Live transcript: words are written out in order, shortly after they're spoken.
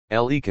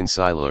Le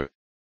Conseiller.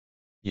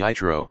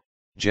 Yitro,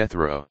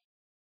 Jethro.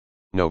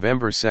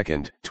 November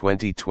 2,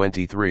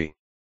 2023.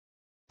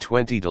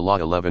 20 de la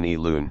 11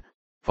 Elun,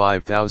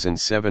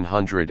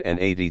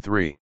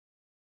 5783.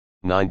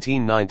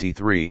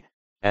 1993,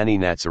 Ani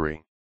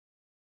Natsari.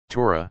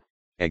 Torah,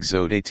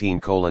 Exode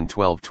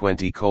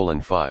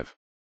 18:12-20:5.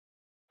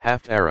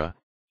 Haftarah,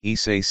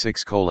 Isai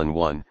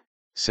 6:1,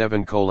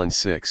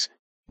 7:6,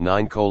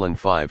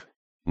 9:5,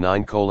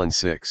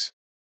 9:6.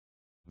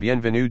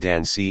 Bienvenue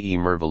dans ce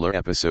merveilleux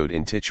épisode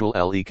intitulé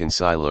Le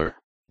Conseiller,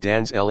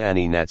 dans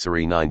l'année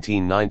Natsari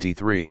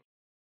 1993.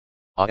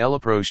 À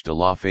l'approche de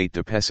la fête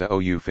de Pessa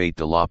ou fête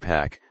de la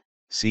Pâque,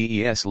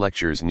 CES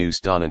lectures nous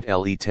donnant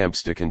le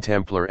temps de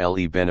contempler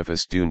les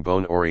bénéfices d'une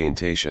bonne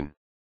orientation.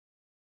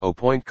 Au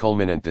point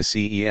culminant de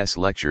CES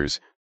lectures,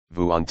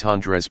 vous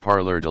entendrez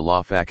parler de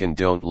la façon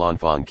dont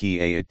l'enfant qui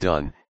est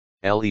donné,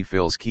 les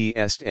fils qui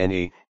est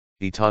né,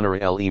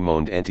 étonnera le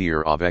monde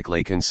entier avec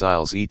les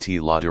conseils et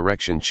la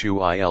direction qu'il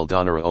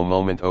donnera au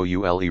moment où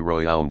le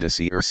royaume de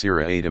Ciel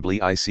sera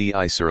établi ici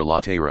sur la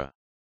terre.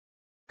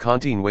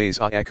 Continuez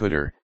à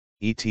écouter,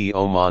 et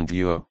au mon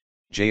Dieu,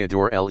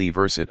 j'adore le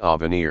verset à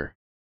venir.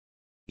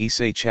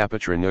 Isai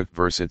chapitre 9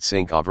 verset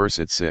 5 à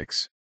verset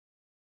 6.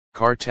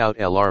 Car tout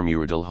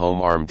l'armure del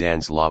home arm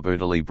dans la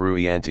bouteille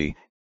bruyante,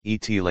 et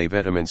les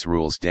vêtements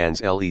roules dans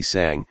le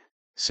sang,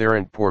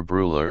 seront pour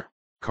brûler,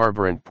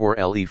 carburant pour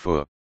le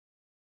feu.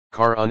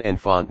 Car un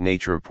enfant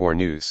nature pour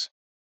nous.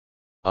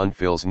 Un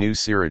fils nous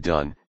sera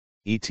donné,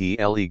 et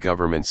le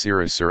gouvernement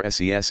sera sur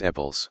ses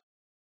épaules.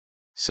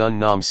 Son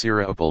nom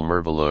sera appelé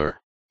merveilleux,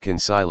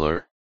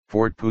 Conseiller,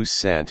 fort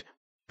puissant,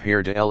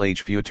 Père de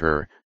l'âge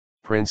futur,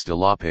 Prince de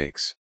la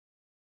paix.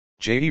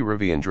 Je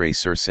reviendrai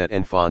sur cet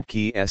enfant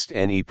qui est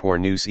né pour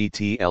nous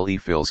et les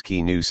fils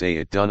qui nous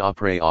est donné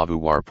après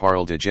avoir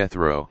parlé de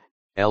Jethro,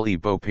 le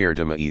beau-père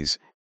de Moïse,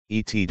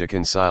 et de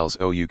conseils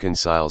ou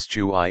conseils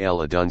qu'il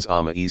a donnés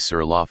à Moïse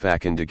sur la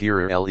façon de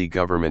guérir le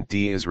gouvernement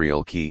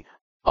d'Israël qui,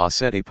 à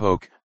cette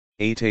époque,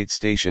 était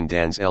station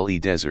dans le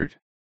désert.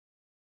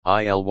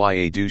 Il y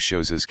a deux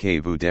choses que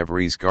vous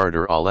devriez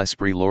garder à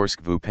l'esprit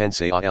lorsque vous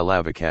pensez à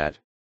l'avocat.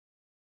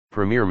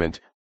 Premièrement,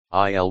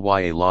 il y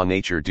a la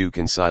nature du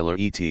conseiller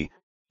et,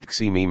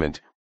 deuxièmement,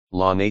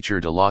 la nature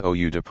de la ou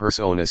de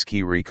personnes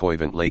qui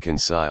recueillent les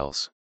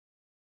conseils.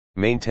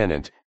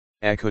 Maintenant,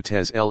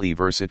 écoutez le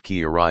verset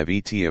qui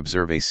arrive et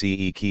observez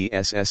ce qui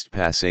est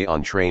passé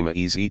entre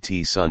Moïse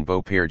et son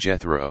beau-père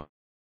Jethro.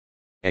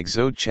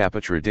 Exode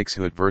chapitre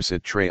 18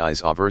 verset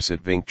 13 à verset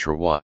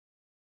 23.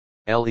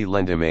 Le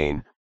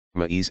lendemain,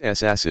 Moïse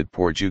est assis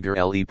pour juger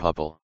le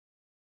peuple.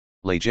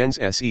 Les gens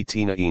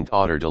s'éteignent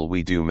autour de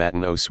lui du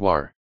matin au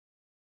soir.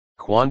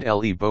 Quand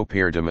le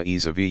beau-père de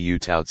Moïse a vu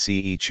tout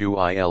ce qu'il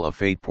a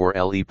fait pour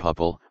le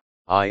peuple,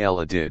 il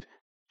a dit,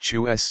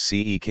 tu es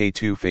ce que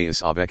tu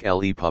fais avec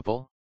le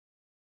peuple?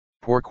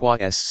 Pourquoi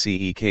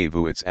est-ce que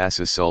vous êtes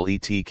assis seul et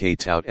que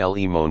tout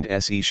le monde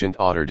s'étend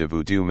autour de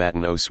vous du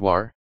matin au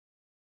soir?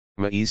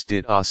 Moïse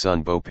dit à son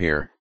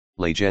beau-père,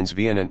 les gens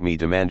viennent me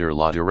demander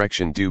la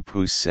direction du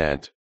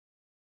puissant.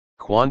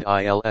 Quand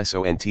ils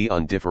sont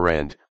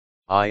indifférents,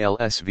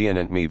 ils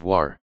viennent me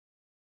voir.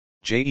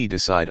 J'ai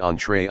décide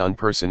entre une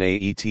personne et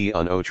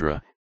une autre,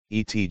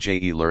 et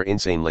j'ai leur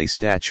enseigne les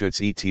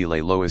statuts et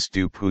les lois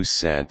du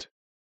puissant.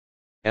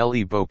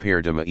 Le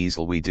beau-père de Moïse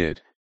lui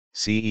dit,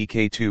 ce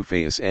que tu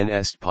fais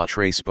n'est pas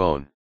très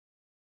bon.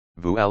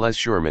 Vous allez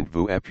sûrement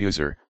vous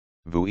épuiser,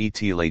 vous et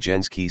les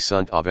gens qui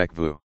sont avec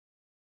vous.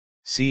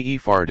 Ce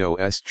fardeau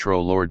est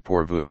trop lourd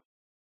pour vous.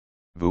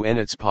 Vous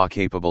n'êtes pas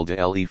capable de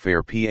le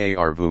faire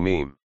par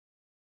vous-même.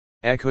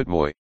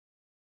 Écoute-moi.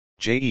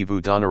 Je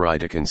vous donnerai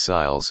de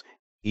conseils,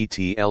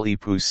 et le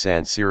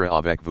puissant sera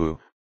avec vous,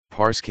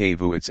 parce que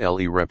vous êtes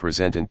le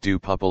représentant du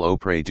peuple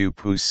auprès du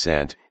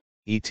puissant,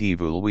 et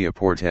vous lui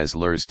apportez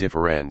leurs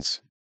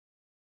différences.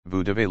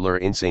 Vous devez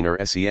leur enseigner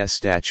ses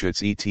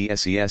statuts et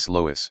ses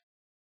lois.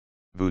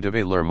 Vous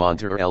devez leur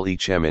montrer le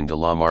chemin de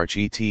la marche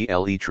et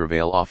le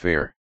travail à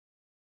faire.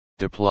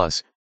 De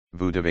plus,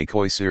 vous devez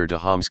choisir de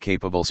hommes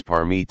capables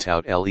parmi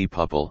tout le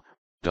peuple,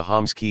 de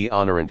hommes qui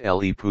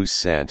honorent le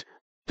puissant,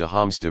 de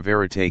hommes de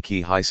vérité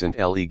qui haïssent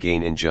le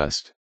gain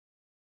injuste.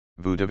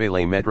 Vous devez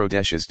les mettre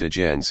au-dessus de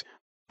gens,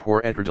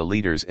 pour être de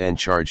leaders en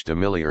charge de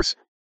milliers,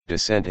 de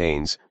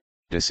centaines,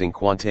 de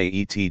cinquante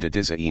et de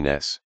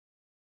dizaines.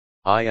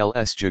 Ils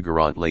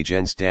jugeront les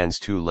gens dans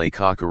tous les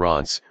cas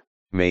courants,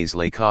 mais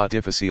les cas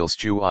difficiles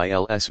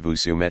ils vous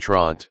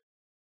soumettront.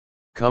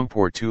 Comme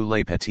pour tous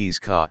les petits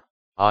cas,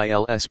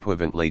 ils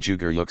peuvent les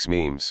juger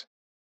eux-mêmes.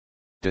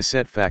 De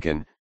cette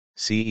façon,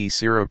 ce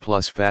sera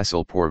plus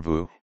facile pour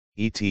vous,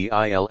 et ils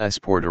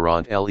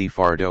porteront le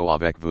fardeau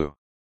avec vous.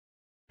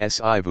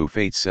 Si vous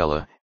faites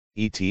cela,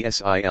 et si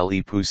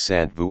le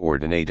puissant vous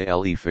ordonne de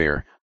le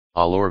faire,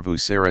 alors vous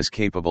serez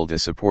capable de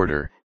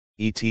supporter,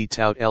 et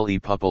tout le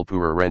peuple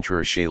pourra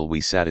rentrer chez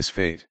lui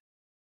satisfait.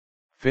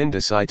 Fin de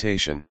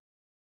citation.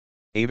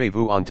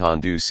 Avez-vous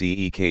entendu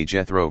ce que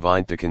Jethro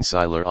vint de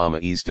conseiller à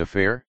Moïse de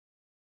faire?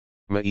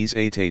 Moïse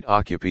était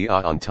occupé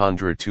à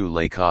entendre tous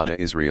les cas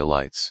des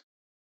Israélites.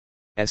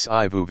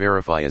 Si vous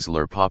verifies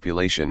leur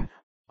population,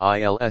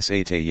 ils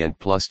étaient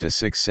plus de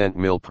 600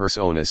 000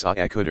 personnes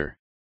à écouter.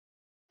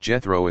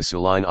 Jethro est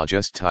souligne à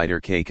just titre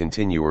que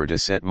continuer de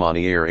cette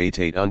manière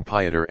était un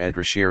piéter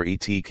adresseur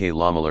et que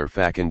l'homme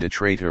facon de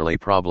traiter les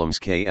problèmes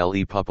que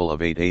les peuples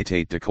avaient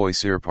été de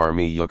coiser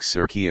parmi eux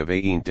ceux qui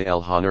avaient de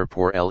l'honneur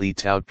pour les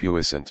tout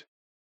puissant.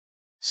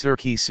 Ceux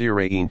qui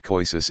seraient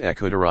coises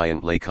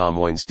écouteriant les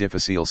communs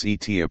difficiles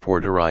et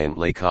apporteriant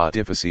les cas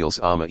difficiles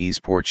à mais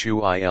pour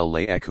tu il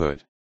les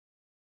écoute.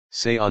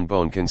 C'est un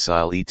bon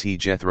conseil et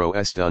Jethro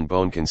est un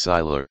bon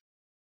conseiller.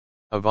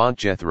 Avant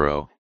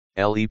Jethro,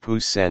 le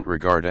poussant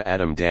regarda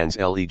Adam dans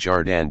le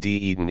jardin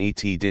d'Eden et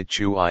dit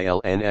tu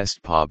il n'est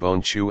pas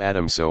bon tu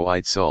Adam so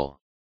it sol.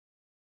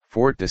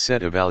 Fort de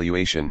cette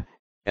évaluation,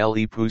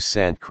 le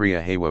poussant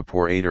cria Hawa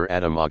pour aider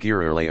Adam à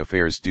guérir les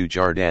affaires du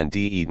jardin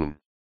d'Eden.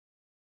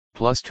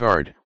 Plus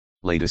tard,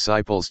 les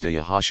disciples de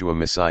Yahushua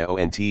Messiah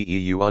ont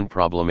eu un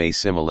problème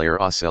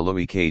similaire à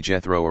celui que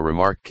Jethro a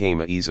remarqué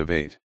mais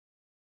avait.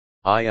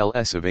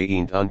 Ils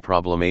avaient un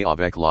problème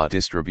avec la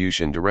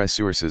distribution de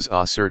ressources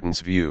à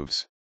certains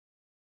veuves.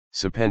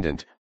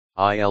 Cependant,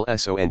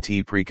 ils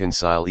ont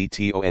préconcile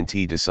et ont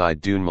décidé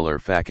d'une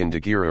meilleure façon de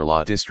guérir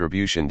la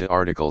distribution de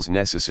articles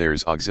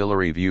nécessaires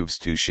auxiliaires veuves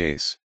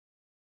touchées.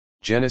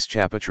 Genesis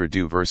chapitre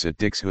 2 verset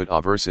 18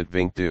 à verset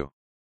 22.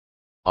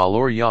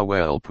 Alors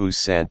Yahweh le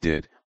poussant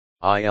dit,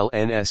 il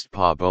n'est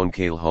pas bon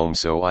qu'il home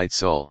so it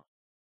sol.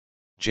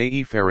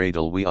 Je ferai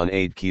de lui un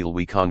aide qu'il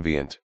lui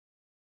convient.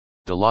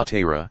 De la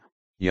terre,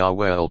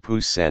 Yahweh le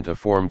poussant a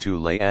forme tous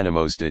les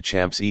animaux de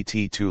champs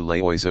et tous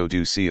les oiseaux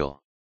du ciel.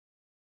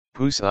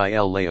 Pousse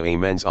il les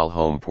amens al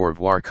home pour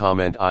voir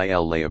comment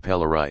il les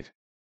appellerait.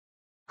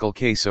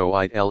 Quelque so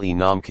it le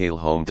nom qu'il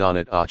home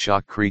donnet à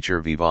chaque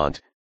creature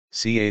vivant,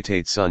 si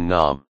était son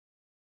nom.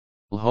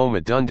 Le home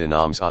a donné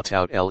noms à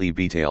tout les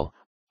bétail,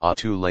 à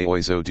tous les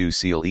oiseaux du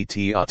ciel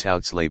et à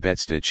tous les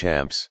bêtes de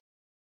champs.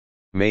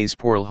 Mais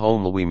pour le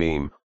home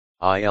lui-même,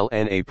 il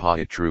n'a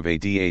pas trouvé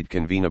d'aide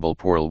convenable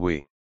pour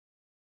lui.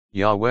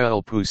 Yahweh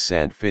le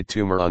poussant fit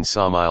tumor un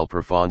sommeil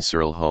profond sur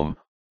le home,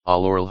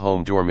 alors le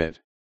home dormit.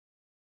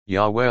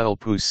 Yahweh le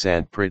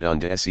poussant prit un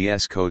de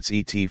ses côtes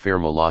et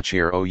ferme la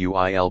chair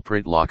ouil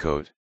prit la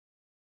côte.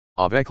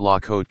 Avec la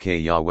côte que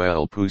Yahweh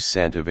le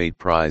poussant avait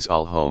prise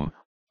al home,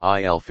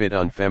 il fit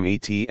un femme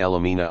et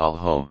elimina al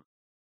home.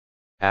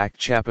 Acte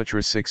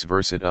chapitre 6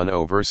 verset 1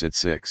 au verset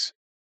 6.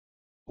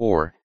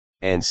 Or,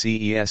 en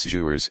ces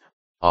jours,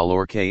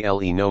 alors que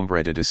le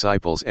nombre de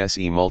disciples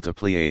se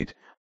multipliait,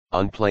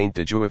 un plainte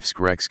de juifs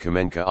grecs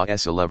commença à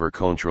s'élever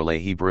contre les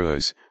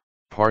Hébreux,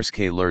 parce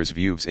que leurs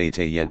veuves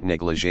étaient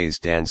négligées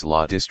dans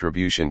la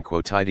distribution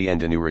quotidienne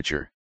de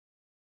nourriture.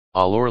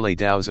 Alors les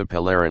douze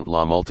appelèrent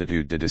la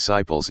multitude de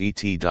disciples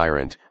et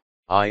dirent,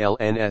 il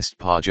n'est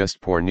pas juste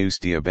pour nous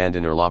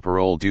d'abandonner la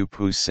parole du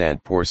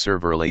poussant pour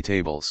servir les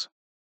tables.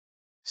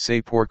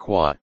 C'est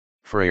pourquoi,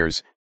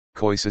 frères,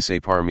 coises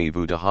parmi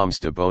vous de hommes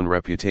de bonne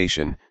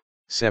réputation,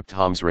 sept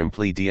hommes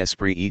remplis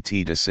d'esprit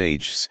et de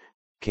sages,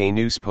 que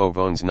nous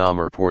pouvons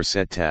nommer pour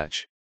cette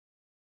tâche.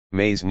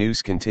 Mais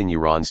nous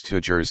continuerons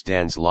toujours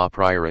dans la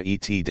prière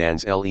et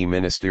dans le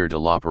ministère de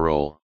la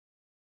parole.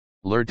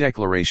 Leur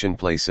déclaration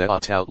placée à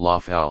tout la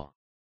foule.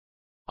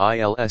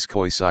 Ils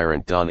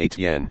coisirent dans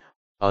Etienne,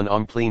 un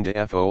homme plein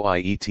de foi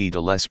et de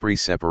l'esprit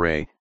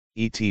séparé,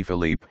 et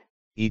Philippe,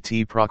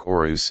 et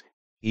Prochorus,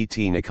 et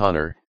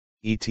Nicanor,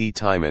 et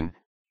Timon,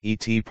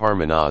 et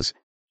Parmenas,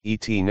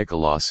 et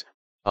Nicolas,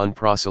 un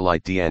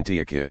proselyte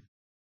d'Antioche.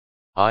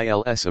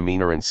 Ils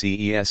aminerent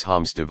ces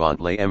hommes devant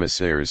les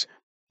émissaires,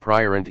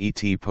 prièrent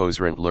et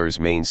poserent leurs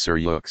mains sur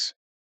eux.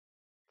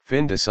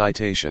 Fin de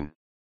citation.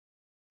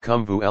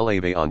 Comme vous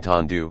l'avez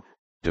entendu,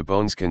 de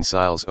bons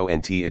conseils ont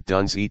et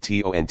dons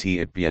et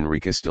ont bien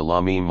riches de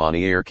la même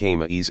manière que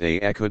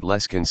mais écoute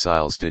les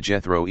conseils de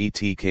Jethro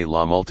et que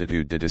la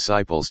multitude de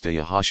disciples de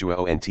Yahushua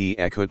ont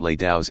écoute les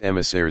douze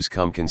émissaires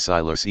comme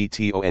conseillers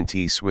et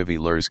ont suivi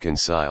leurs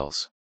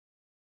conseils.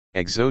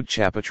 Exode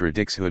chapitre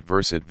 18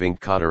 verset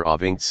 24 à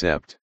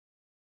 27.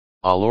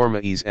 Alors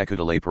mais écoute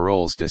les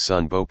paroles de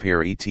son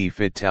beau-père et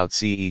fit tout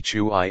ce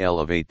que il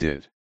avait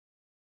dit.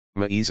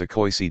 Mais à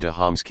coici de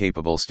hommes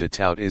capables de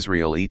tout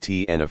Israël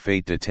et en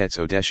fait de têtes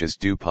audacieuses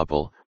du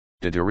peuple,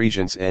 de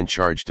dirigeants en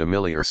charge de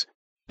milliers,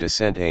 de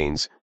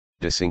centaines,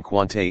 de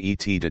cinquante et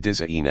de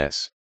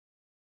dizaines.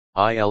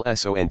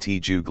 Ils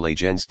ont jug les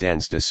gens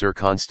dans de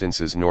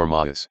circonstances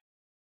normales.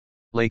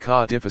 Les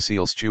cas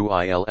difficiles tu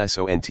ils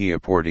ont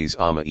apportés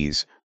à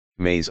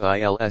mais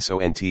ils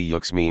ont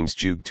yux memes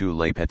jug tous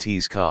les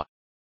petits cas.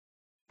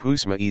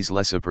 Pousse mais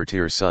laissa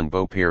partir son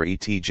beau-père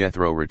et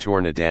Jethro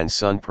retourna dans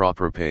son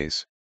propre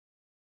pays.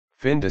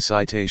 Fin de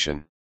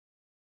citation.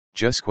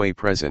 Jusqu'à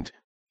présent,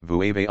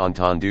 vous avez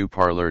entendu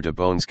parler de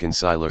bons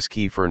conseillers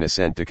qui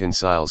fournissent de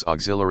conseils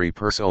auxiliaires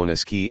personnes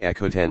qui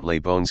écoutent les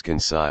bons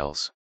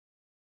conseils.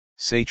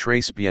 C'est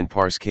très bien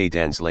parce que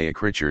dans les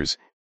écritures,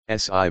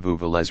 si vous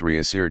voulez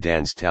réussir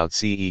dans tout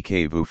ce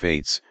que vous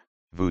faites,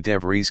 vous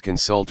devriez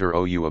consulter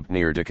ou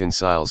obtenir de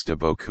conseils de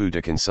beaucoup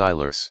de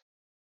conseillers.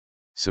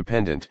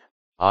 Cependant,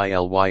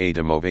 Ilya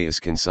de Moveus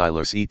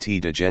Consilers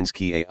et de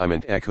Genski a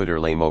Iment Ecuador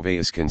les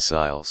Moveus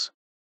Consiles.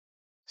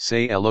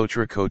 C'est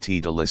l'autre côté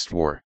de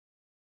l'histoire.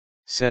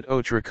 Cet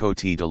autre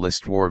côté de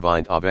l'histoire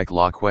vient avec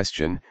la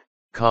question,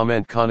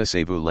 comment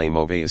connaissez-vous les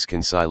Moveus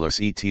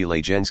Consilers et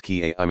les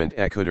Genski a Iment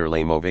Ecuador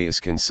les Moveus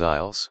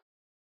Consiles?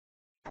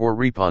 Pour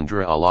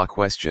répondre à la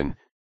question,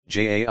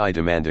 JAI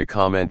demande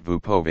comment vous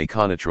pouvez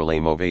connaître les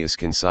Moveus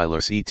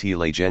Consilers et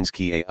les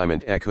Genski a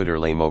Iment Ecuador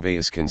les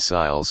Moveus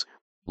Consiles.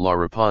 La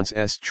réponse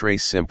est très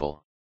simple.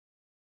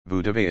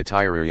 Vous devez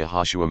attirer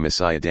Yahushua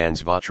Messiah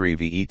dans votre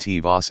vie et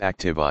vos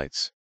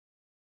activités.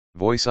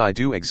 Voici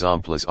deux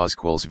exemples aux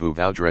quels vous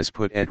voudrez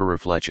peut-être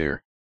réfléchir.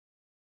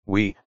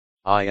 Oui,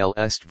 il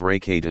est vrai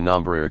que de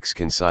nombreux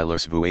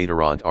consilers vous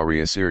aideront à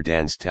réussir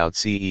dans tout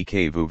ce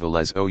que vous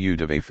voulez ou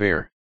devez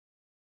faire.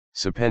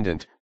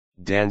 Cependant,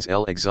 dans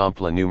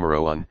l'exemple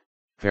numéro 1,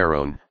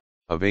 Pharaon,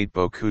 avait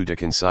beaucoup de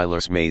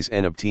consilers mais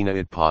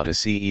n'obtenait pas de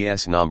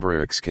ces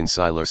nombreux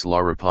consilers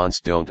la réponse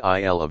dont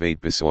il avait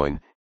besoin,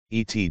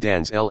 et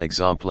dans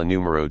l'exemple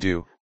numéro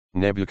 2,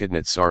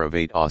 Nebuchadnezzar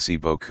avait aussi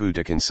beaucoup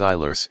de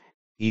consilers,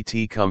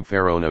 et comme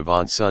Pharaon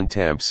avant son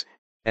temps,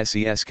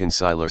 ces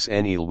consilers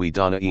il lui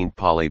donna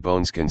pas les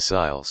bons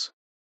conseils.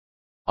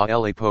 À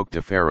l'époque de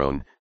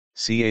Pharaon,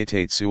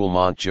 c'était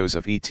seulement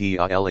Joseph et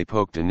à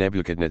l'époque de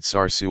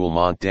Nebuchadnezzar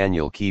seulement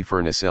Daniel qui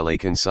fournissait les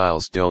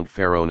conseils dont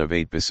Pharaon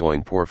avait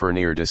besoin pour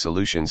fournir des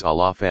solutions à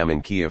la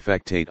famine qui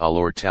affectait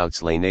alors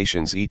toutes les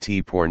nations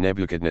et pour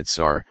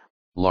Nebuchadnezzar,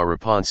 la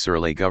réponse sur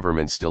les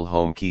gouvernements del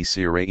home qui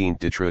serait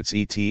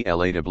détruits et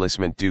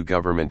l'établissement du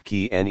gouvernement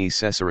qui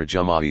nécessara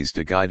jamais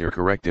de guider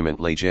correctement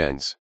les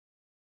gens.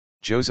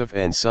 Joseph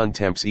en son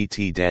temps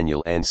et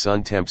Daniel en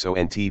son temps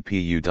ont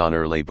pu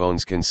donner les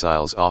bons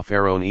conseils à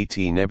Pharaon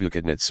et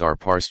Nebuchadnezzar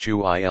parce qu'ils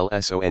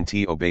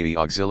ont obéi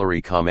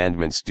auxiliary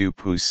commandements du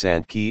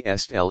puissant qui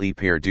est le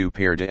père du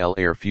père de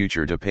l'air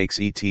futur de paix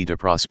et de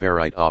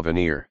prospérité à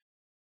venir.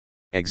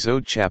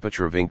 Exode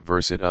chapitre 20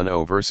 verset 1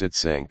 au verset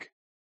 5.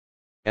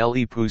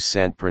 Le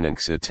puissant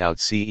prononce toutes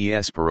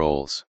ces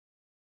paroles.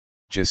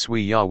 Je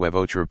suis Yahweh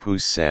votre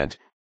puissant,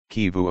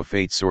 qui vous a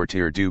fait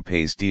sortir du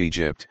pays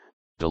d'Égypte,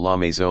 de la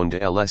maison de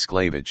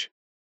l'esclavage.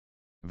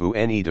 Vous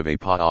ne devez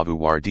pas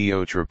avoir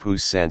d'autres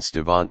puissances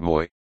devant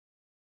moi.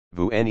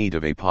 Vous ne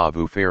devez pas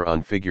vous faire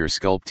une figure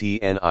sculptée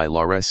ni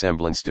la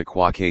ressemblance de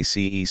quoi que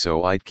ce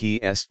soit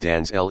qui est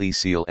dans le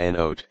ciel en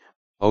haut,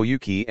 ou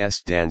qui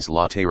est dans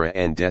la terre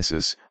en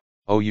dessous,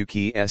 ou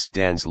qui est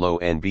dans l'eau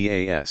en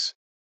bas.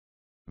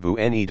 Vous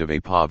ne devez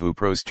pas vous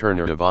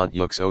prosterner devant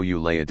yeux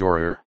ou les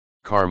adorer,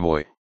 car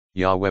moi,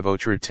 Yahweh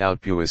votre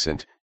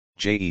tout-puissant,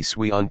 je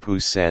suis un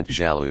puissant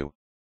jaloux.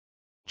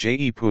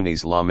 Je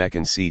punis la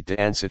méchanceté de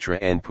ancêtre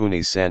en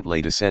punissant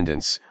les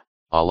descendants,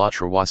 à la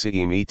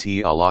troisième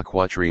et à la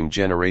quatrième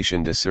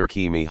génération de ceux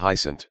qui me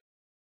haïssent.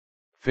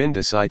 Fin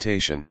de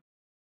citation.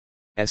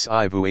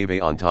 Si vous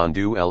avez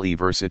entendu le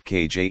verset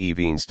que je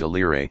viens de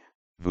lire,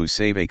 vous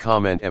savez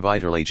comment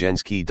éviter les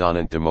gens qui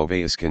donnent de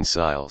mauvais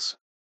conseils.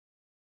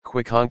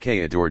 Quiconque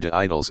adore de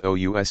idoles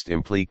ou est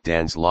impliqué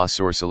dans la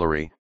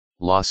sorcellerie,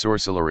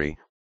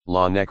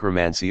 la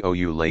nécromancie ou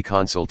les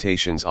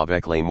consultations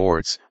avec les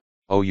morts,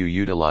 ou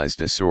utilise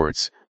de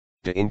sorts,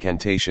 de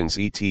incantations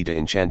et de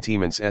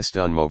enchantements est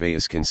un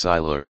mauvais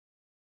conseiller.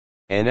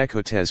 En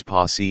écoutez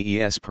pas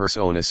ces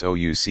personas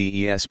ou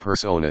ces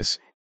personas,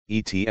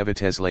 et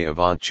évitez les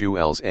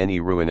éventuels ni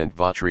ruinant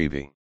votre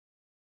vie.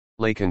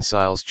 Les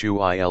conseils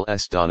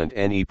qu'ils donnent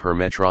ne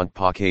permettront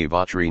pas que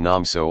votre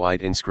nom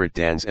soit inscrit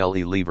dans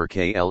le livre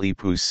que le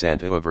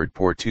puissant ouvert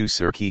pour tous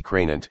ceux qui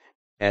craignent,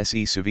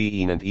 se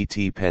souviennent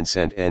et pensent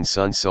en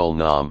son seul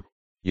nom,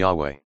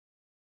 Yahweh.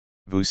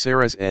 Vous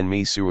serez en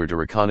mesure de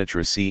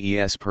reconnaître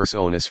ces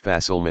personas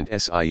facilement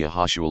si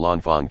Yahushua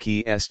l'enfant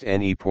qui est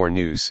né pour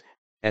nous,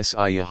 si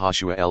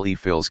Yahushua le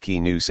fils qui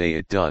nous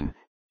a donné,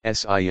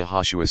 si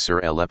Yahushua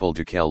sur l'épaule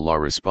duquel la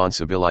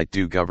responsabilité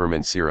du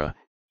gouvernement sera,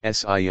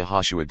 si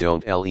Yahushua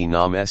dont le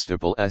nom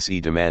estable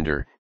se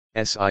demander,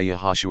 si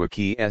Yahushua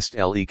qui est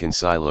le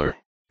conseiller,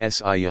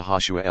 si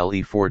Yahushua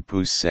le fort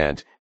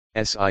puissant,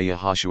 si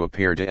Yahushua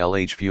père de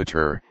l'âge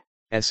futur,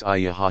 si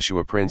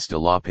Yahushua prince de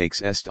la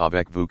paix est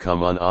avec vous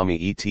comme un ami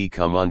et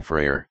comme un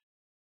frère.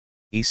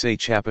 Issai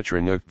chapitre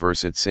 9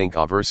 verset 5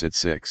 à verset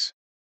 6.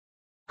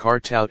 Car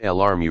tout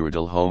l'armure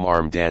del home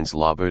arme dans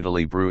la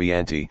bouteille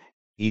bruyante,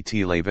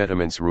 et les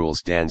vêtements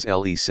roules dans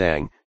le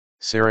sang,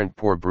 serrant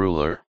pour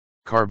brûler,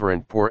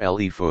 carburant pour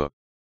le feu.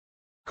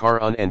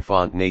 Car un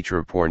enfant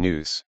nature pour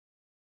nous.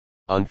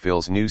 Un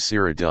fils nous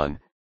sera donné,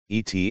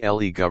 et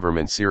le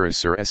gouvernement sera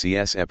sur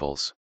ses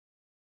épaules.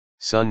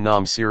 Son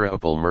nom sera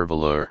appelé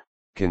merveilleux,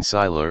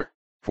 conseiller,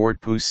 fort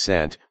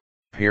puissant,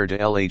 père de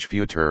l'âge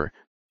futur,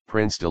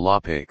 prince de la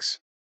paix.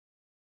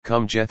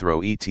 Comme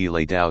Jethro et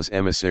les deux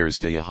émissaires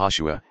de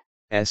Yahushua,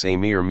 sa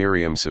mère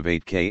Miriam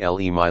savait que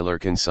le meilleur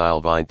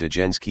conseil vint de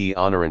gens qui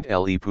honorant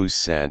le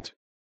puissant.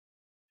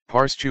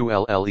 Parce que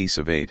le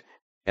savait,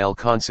 el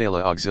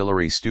conseilla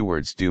auxiliary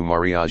stewards du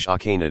mariage à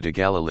Cana de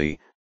Galilee,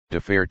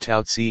 de faire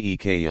tout ce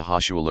que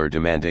Yahushua leur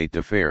demandait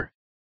de faire.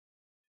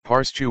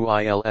 Pars tu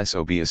ils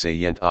obéissent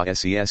à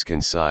ses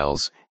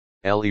conciles,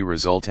 le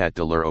resultat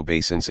de leur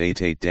obeisance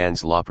était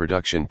dans la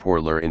production pour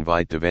leur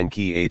invite devant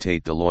qui était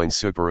de loin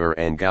supérieur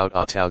en gout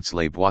à toutes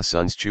les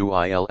boissons tu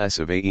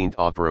ils avaient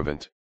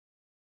auparavant.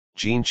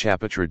 Jean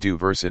chapitre du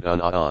verset 1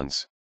 à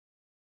 11.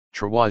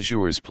 3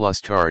 jours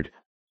plus tard,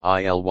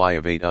 il y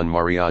avait un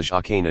mariage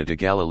à Cana de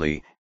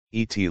Galilée,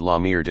 et la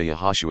mère de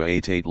Yahushua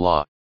était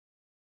là.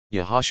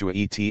 Yahushua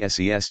et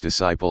ses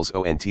disciples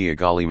ont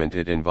également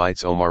et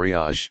invites au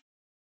mariage.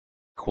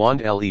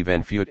 Quand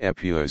l'event fut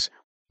épuisé,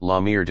 la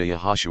mère de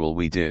Yahushua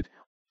lui dit,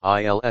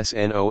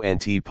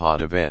 ils pas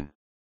de vin.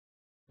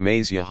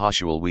 Mais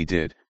Yahushua lui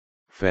dit,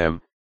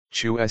 femme,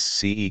 tu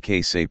sais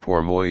que c'est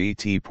pour moi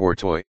et pour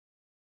toi.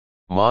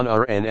 Mon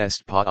heure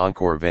n'est pas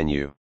encore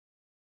venue.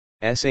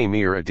 Sa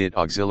mère dit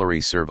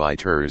auxiliary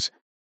serviteurs,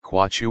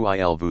 quoi tu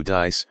il vous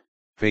dis,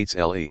 faites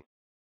le.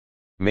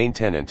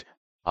 Maintenant,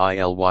 il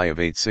y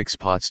avait 6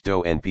 pots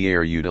d'eau en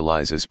pierre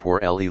utilisés pour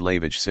le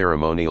lavage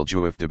cérémonial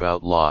juif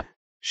devout la,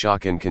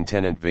 chacun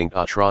contenant 20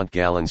 à 30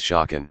 gallons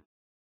chacun.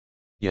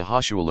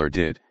 Yahushua leur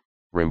dit,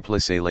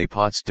 remplissez les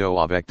pots d'eau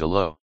avec de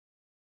l'eau.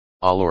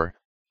 Alors,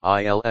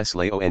 ils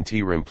les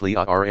ont remplis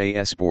à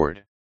ras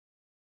board.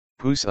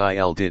 Puis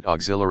il dit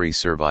auxiliary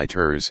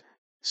serviteurs,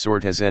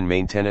 sortez en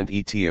maintenant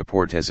et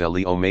apportez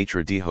le au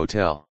maître de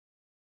hôtel.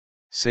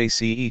 C'est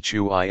ce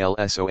tu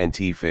ils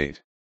ont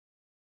fait.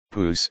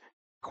 Puis,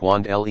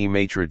 quand le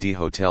maître de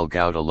hôtel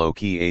gouda lo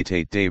qui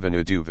était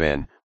devenu du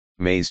vin,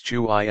 mais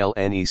tu il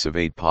ne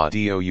savait pas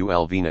d'où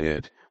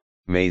venait,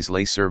 mais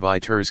les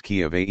serviteurs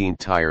qui avaient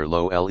tire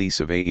lo le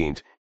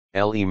savaient,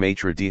 le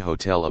maître de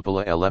hôtel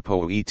appela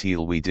l'épo et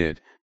lui dit,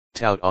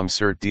 tout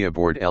sort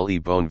d'abord le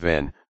bon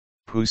vin,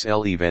 puis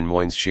le vin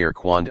moins cher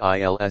quand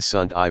ils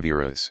sont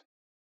iveras.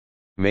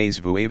 Mais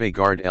vous avez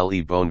gardé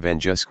le bon vin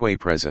jusqu'à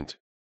présent.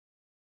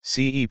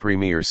 Ce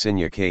premier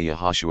signe que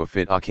Yahushua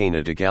fit à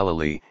Cana de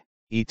Galilée,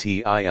 et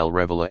il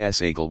révéla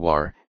sa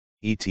gloire,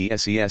 et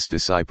ses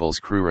disciples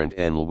crurent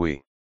en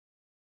lui.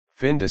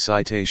 Fin de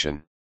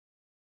citation.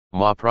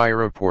 Ma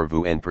prière pour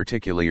vous en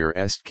particulier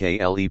est que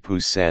le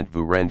puissant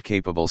vous rende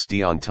capables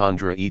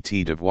d'entendre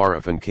et de voir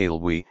afin que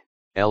lui,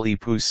 le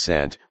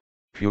puissant,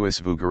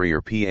 puisse vous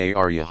guérir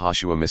par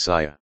Yahushua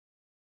Messiah.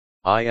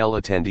 Il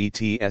attend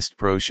et est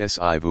proche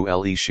et vous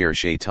le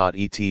cherchez tot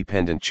et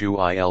pendant tu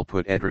il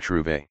peut être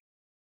trouvé.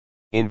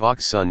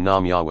 Invoque son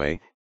nom Yahweh,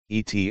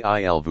 et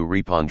il vous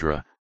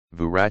répondra,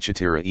 vous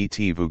rachètera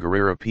et vous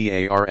guérira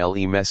par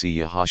le Messie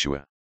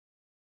Yahushua.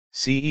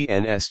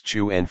 Cens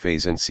tu en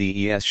faisant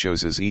ces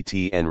choses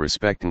et en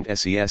respectant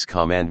ses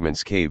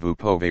commandements que vous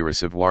pouvez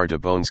recevoir de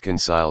bons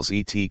conseils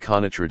et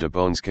connaître de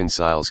bons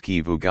conseils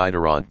qui vous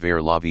guideront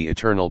vers la vie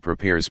éternelle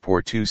prépares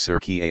pour tout ce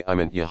qui est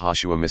aimant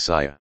Yahushua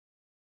Messiah.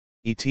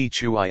 Et tu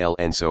il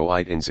en so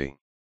itenzi.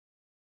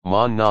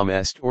 Mon nom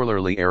est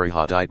orlerly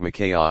arihadite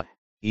Micaiah,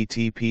 et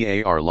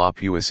par la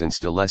puissance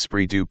de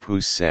l'esprit du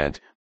puissant,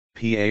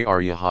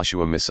 par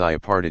Yahushua Messiah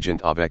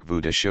partageant avec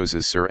vous de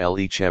choses sur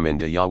le chemin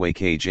de Yahweh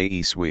que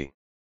je suis.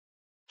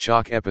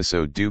 Chaque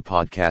épisode du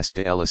podcast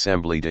de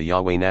l'Assemblée de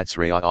Yahweh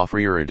Natsrea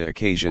offrira de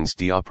occasions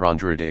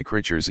d'apprendre de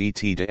écritures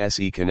et de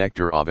se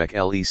connecter avec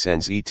le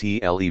sens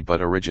et le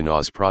but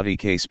originaux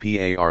pratiques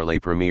par les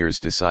premiers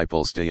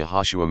disciples de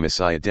Yahushua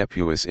Messiah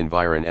depuis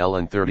environ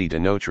l'30 de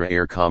notre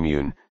ère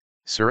commune,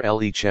 sur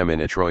le chemin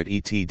étroit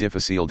et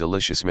difficile de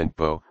l'achissement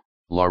beau,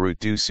 la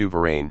route du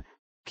souverain,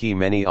 qui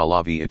mène à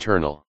la vie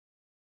éternelle.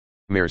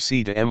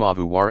 Merci de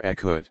m'avoir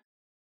écouté.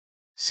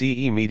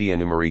 Ce media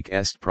numérique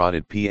est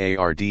produit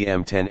par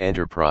DM10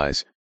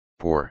 Enterprise,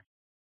 pour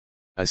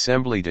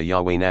Assemblée de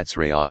Yahweh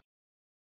Natsrea.